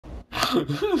I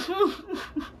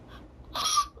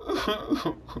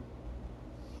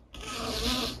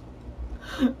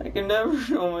can never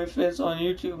show my face on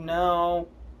YouTube now.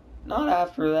 Not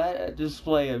after that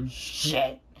display of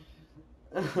shit.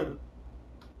 I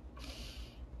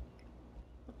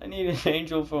need an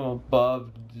angel from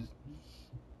above to just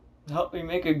help me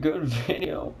make a good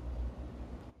video.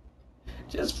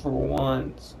 Just for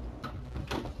once.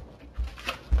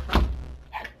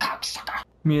 Cocksucker.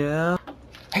 Yeah?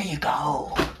 Here you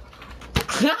go.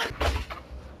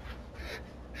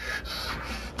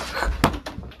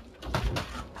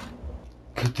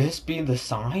 Could this be the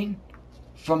sign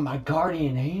from my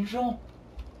guardian angel?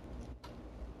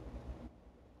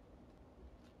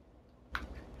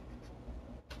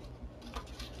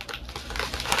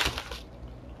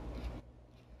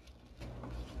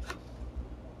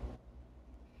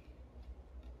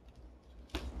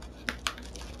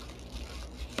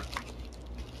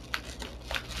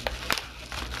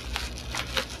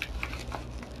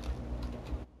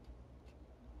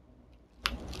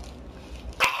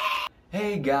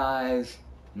 Hey guys,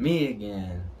 me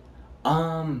again.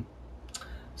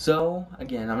 So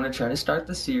again, I'm gonna try to start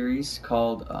the series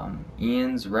called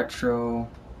Ian's Retro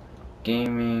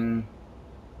Gaming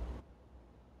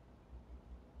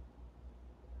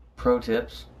Pro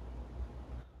Tips.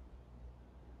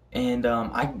 And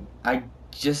I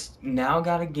just now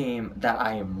got a game that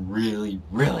I am really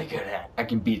good at. I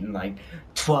can beat in like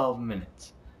 12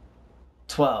 minutes.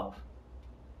 12,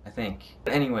 I think.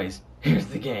 But anyways, here's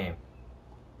the game.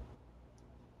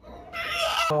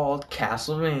 Called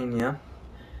Castlevania.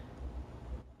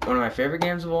 One of my favorite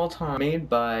games of all time, made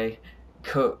by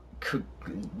Konami.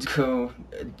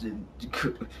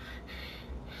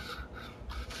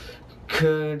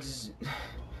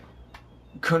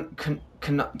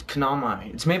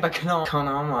 It's made by Konami.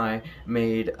 Konami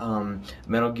made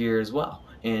Metal Gear as well.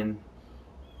 And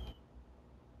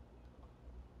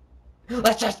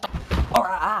let's just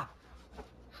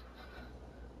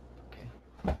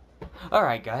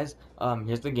Alright guys,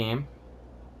 here's the game.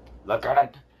 Look at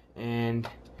it. And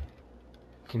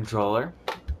controller.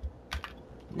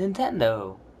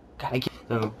 Nintendo. Gotta get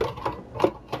so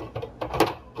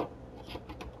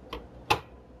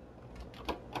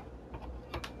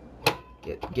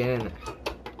get in there.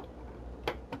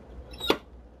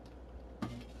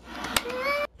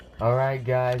 Alright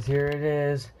guys, here it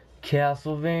is.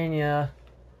 Castlevania.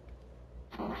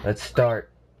 Let's start.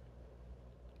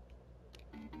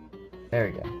 There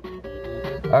we go.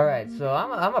 Alright, so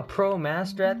I'm a pro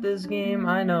master at this game.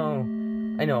 I know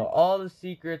all the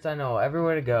secrets, I know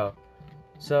everywhere to go.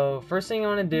 So first thing you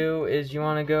want to do is you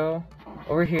want to go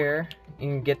over here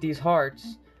and get these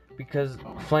hearts, because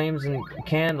flames and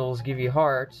candles give you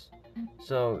hearts.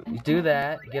 So you do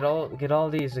that, get all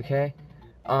these, okay?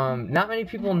 Not many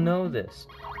people know this,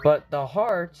 but the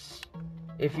hearts,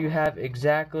 if you have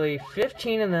exactly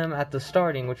 15 of them at the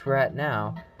starting, which we're at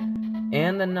now,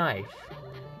 and the knife,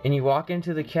 and you walk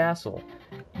into the castle,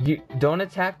 you don't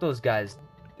attack those guys.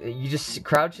 You just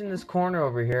crouch in this corner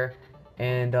over here,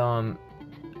 and a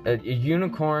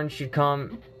unicorn should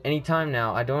come anytime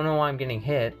now. I don't know why I'm getting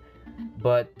hit,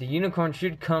 but the unicorn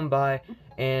should come by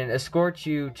and escort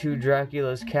you to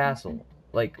Dracula's castle.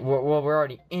 Like, well, we're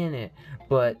already in it,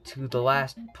 but to the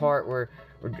last part where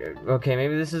okay,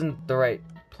 maybe this isn't the right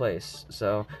place.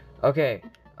 So, okay,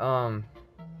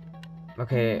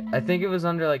 okay, I think it was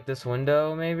under like this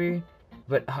window, maybe.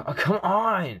 But come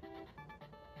on,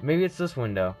 maybe it's this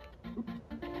window.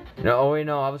 No, oh wait,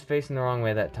 no, I was facing the wrong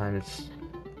way that time. It's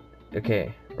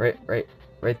okay, right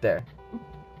there.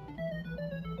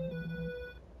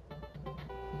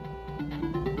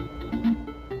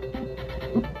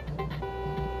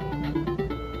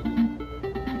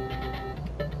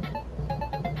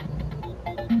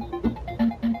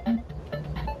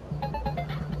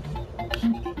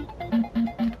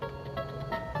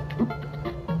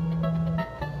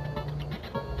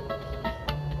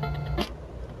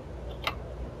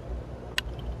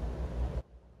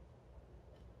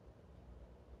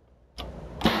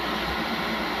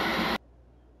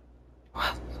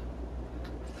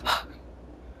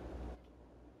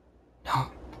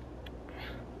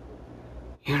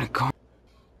 Unicorn.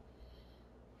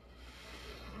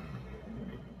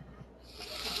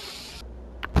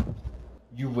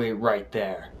 You wait right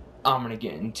there. I'm gonna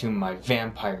get into my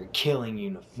vampire killing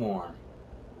uniform.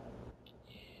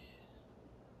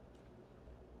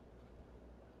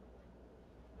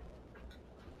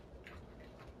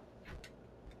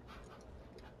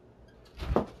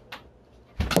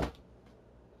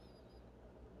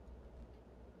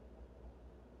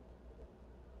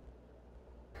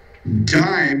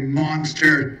 Die,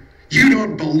 monster! You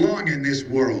don't belong in this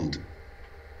world.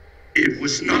 It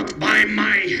was not by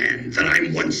my hand that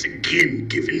I'm once again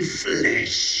given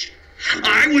flesh.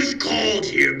 I was called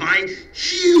here by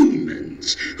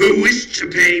humans who wish to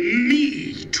pay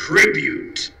me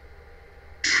tribute.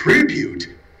 Tribute?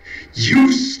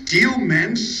 You steal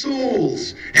men's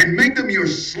souls and make them your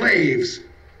slaves.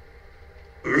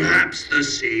 Perhaps the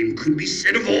same could be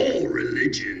said of all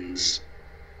religions.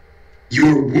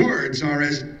 Your words are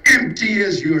as empty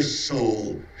as your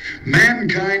soul.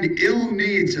 Mankind ill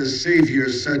needs a savior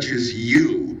such as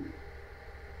you.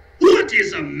 What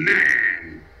is a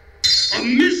man? A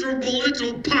miserable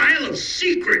little pile of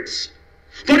secrets.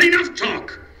 But enough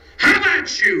talk. How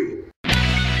about you?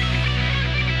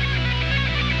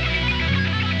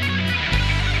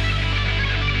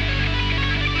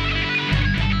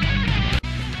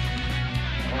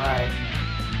 Alright,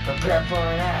 prepare for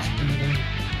an ass beating.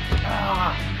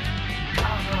 Ah!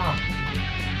 Ah!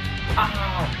 Ah! Ah!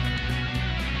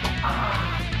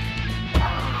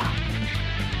 Ah!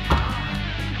 Ah!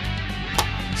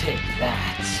 Take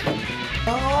that.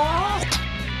 Ah!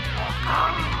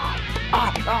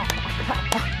 Ah! Ah!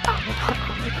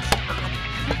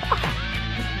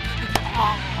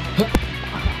 Ah!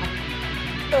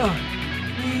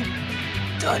 Need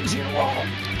dungeon wall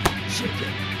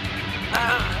chicken.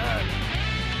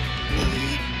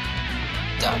 Need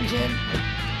dungeon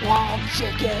wall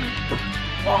chicken.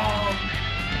 Wall.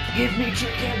 Give me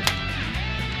chicken.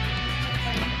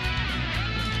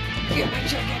 Give me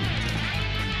chicken.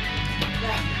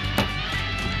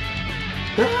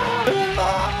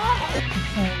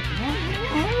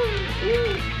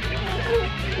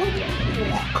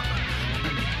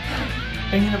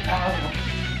 I need a power.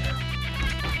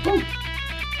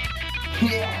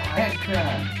 Yeah, head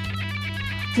crab.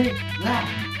 Take that.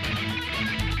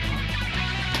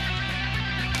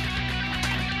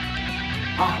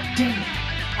 Oh, damn it.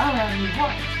 I don't have any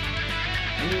parts.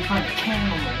 I need to find a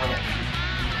candle in the way.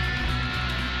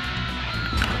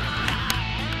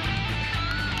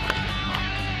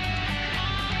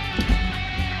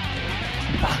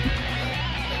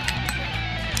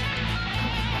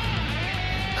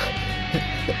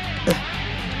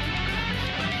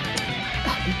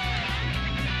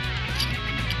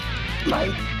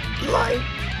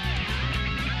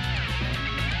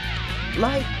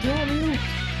 Light, damn you!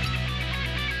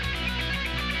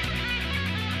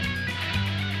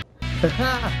 I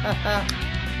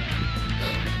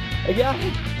got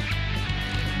it!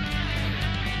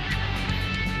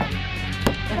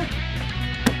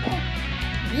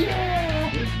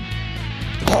 Yeah!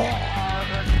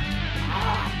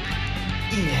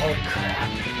 Eat head crab.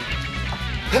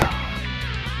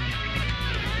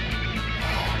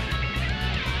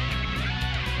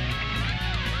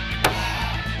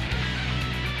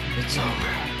 It's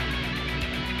over.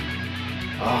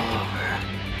 All over.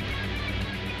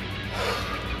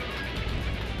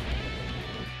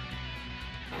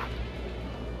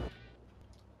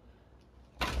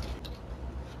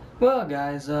 Well,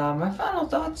 guys, my final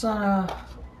thoughts on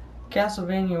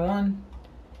Castlevania 1.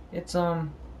 It's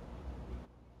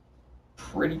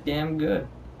pretty damn good.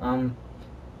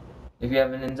 If you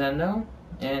have a Nintendo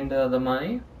and the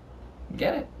money,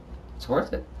 get it. It's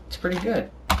worth it. It's pretty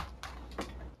good.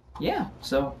 Yeah,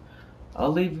 so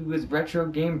I'll leave you with retro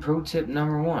game pro tip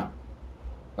number 1.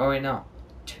 Oh wait, no,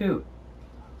 2.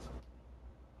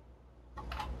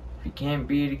 If you can't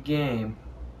beat a game,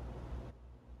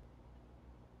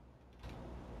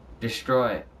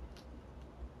 destroy it.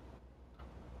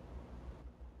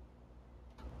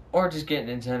 Or just get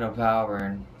Nintendo Power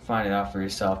and find it out for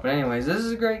yourself. But anyways, this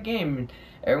is a great game and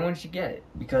everyone should get it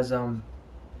because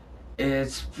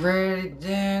it's pretty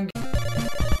damn good.